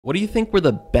What do you think were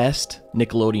the best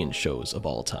Nickelodeon shows of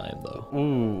all time, though?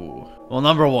 Ooh. Well,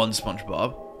 number one,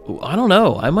 SpongeBob. Ooh, I don't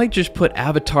know. I might just put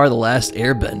Avatar: The Last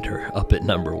Airbender up at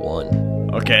number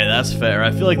one. Okay, that's fair. I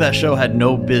feel like that show had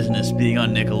no business being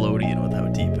on Nickelodeon with how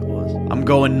deep it was. I'm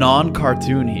going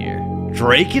non-cartoon here.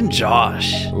 Drake and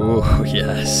Josh. Ooh,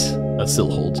 yes. That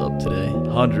still holds up today.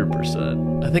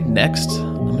 100%. I think next,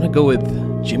 I'm gonna go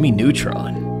with Jimmy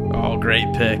Neutron. Oh,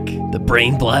 great pick. The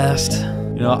Brain Blast.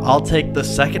 You know, I'll take the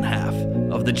second half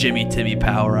of the Jimmy Timmy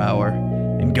Power Hour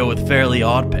and go with Fairly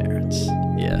Odd Parents.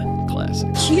 Yeah,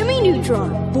 classic. Jimmy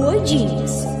Neutron, boy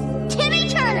genius. Timmy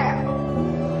Turner,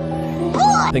 boy.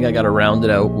 I think I gotta round it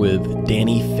out with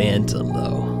Danny Phantom,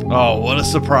 though. Oh, what a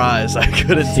surprise. I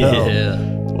couldn't tell. Yeah.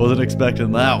 Wasn't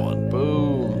expecting that one.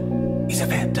 Boom. He's a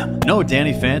phantom. No,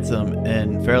 Danny Phantom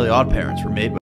and Fairly Odd Parents were made by